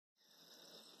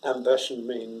ambition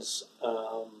means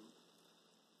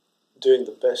doing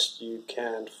the best you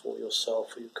can for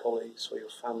yourself, for your colleagues, for your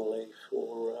family,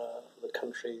 for the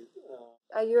country.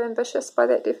 Are you ambitious by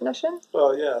that definition?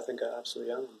 Well, yeah, I think I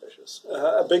absolutely am ambitious.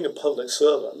 Being a public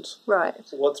servant, right.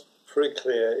 What's pretty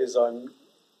clear is I'm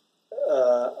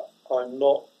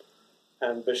not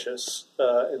ambitious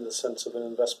in the sense of an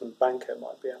investment banker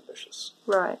might be ambitious.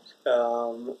 Right.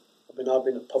 I've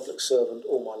been a public servant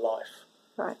all my life.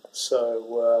 Right. So,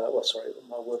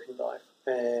 my working life.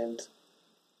 And,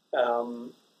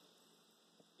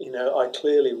 I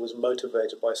clearly was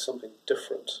motivated by something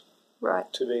different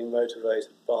right. to being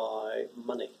motivated by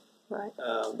money. Right.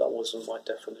 That wasn't my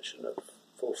definition of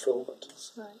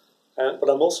fulfillment. Right. But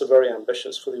I'm also very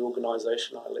ambitious for the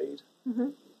organisation I lead.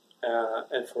 Mm-hmm.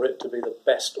 And for it to be the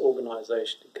best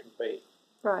organisation it can be.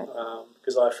 Right.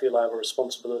 Because I feel I have a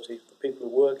responsibility for the people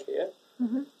who work here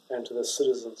mm-hmm. and to the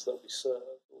citizens that we serve.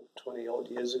 20-odd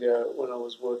years ago, when I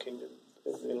was working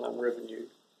in the Inland Revenue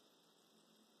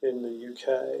in the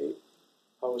UK,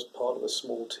 I was part of a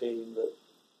small team that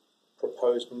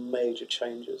proposed major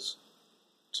changes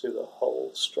to the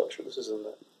whole structure. This is in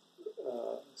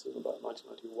about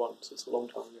 1991, so it's a long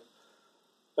time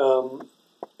ago.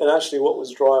 And actually what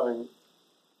was driving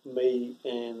me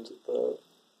and the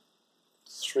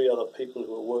 3 other people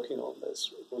who were working on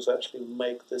this was actually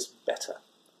make this better.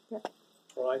 Yeah.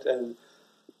 Right? And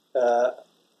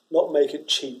not make it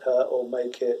cheaper or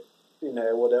make it,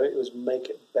 whatever. It was make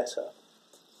it better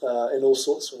in all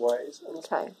sorts of ways.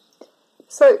 Okay.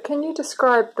 So can you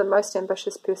describe the most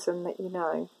ambitious person that you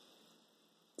know?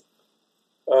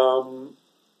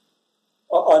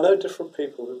 I know different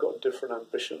people who've got different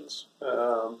ambitions,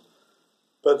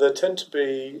 but there tend to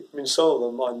be. Some of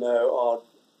them I know are,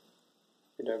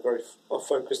 very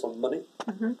focused on money.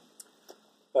 Mm-hmm.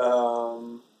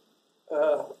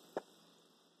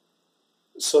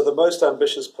 So the most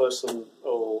ambitious person,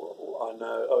 I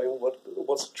know.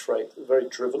 What's a trait? Very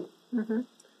driven. Mm-hmm.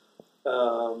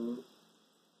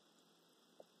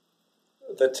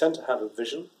 They tend to have a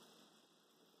vision.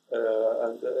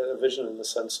 And a vision in the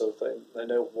sense of they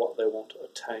know what they want to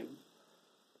attain.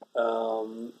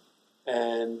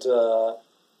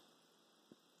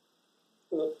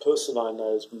 The person I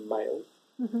know is male,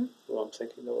 mm-hmm. who I'm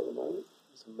thinking of at the moment.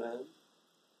 He's a man,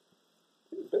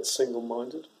 a bit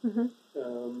single-minded. Mm-hmm.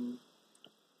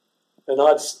 And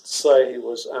I'd say he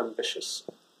was ambitious.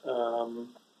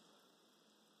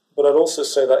 But I'd also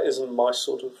say that isn't my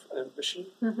sort of ambition,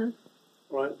 mm-hmm.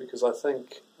 right? Because I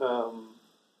think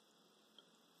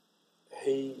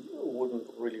he wouldn't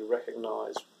really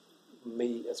recognise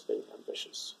me as being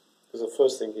ambitious. Because the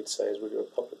first thing he'd say is, well, you're a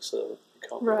public servant, you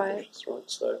can't be ambitious, right?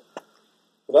 So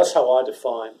that's how I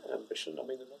define ambition.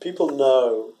 People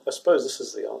know, I suppose this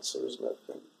is the answer, isn't it,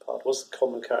 in part. What's the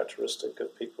common characteristic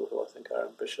of people who I think are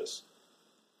ambitious?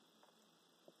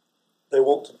 They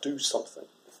want to do something.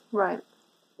 Right.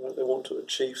 They want to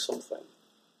achieve something.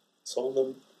 Some of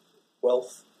them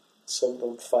wealth, some of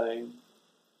them fame.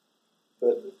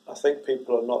 But I think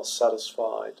people are not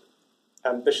satisfied.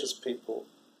 Ambitious people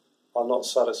are not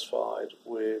satisfied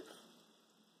with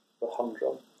the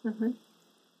humdrum, mm-hmm.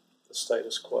 the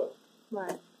status quo.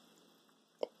 Right.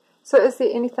 So is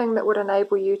there anything that would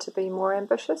enable you to be more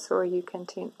ambitious, or are you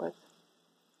content with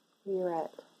where you're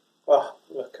at?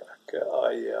 Look,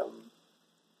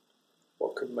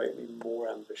 what could make me more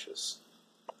ambitious?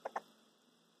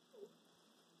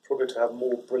 Probably to have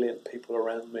more brilliant people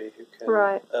around me who can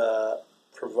right.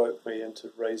 Provoke me into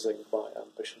raising my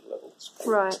ambition levels. But,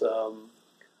 right.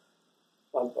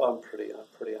 I'm pretty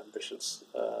ambitious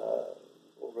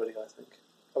already, I think.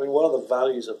 One of the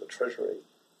values of the Treasury,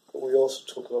 but we also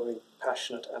talk about being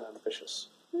passionate and ambitious.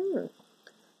 Mm.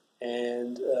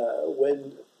 And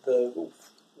when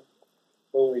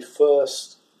we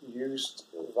first used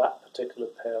that particular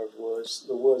pair of words,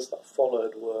 the words that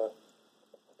followed were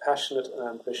passionate and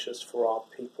ambitious for our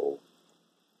people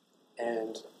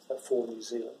and for New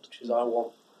Zealand, which is I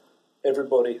want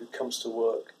everybody who comes to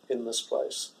work in this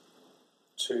place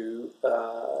to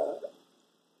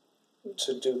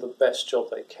do the best job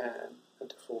they can and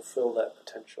to fulfill their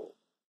potential.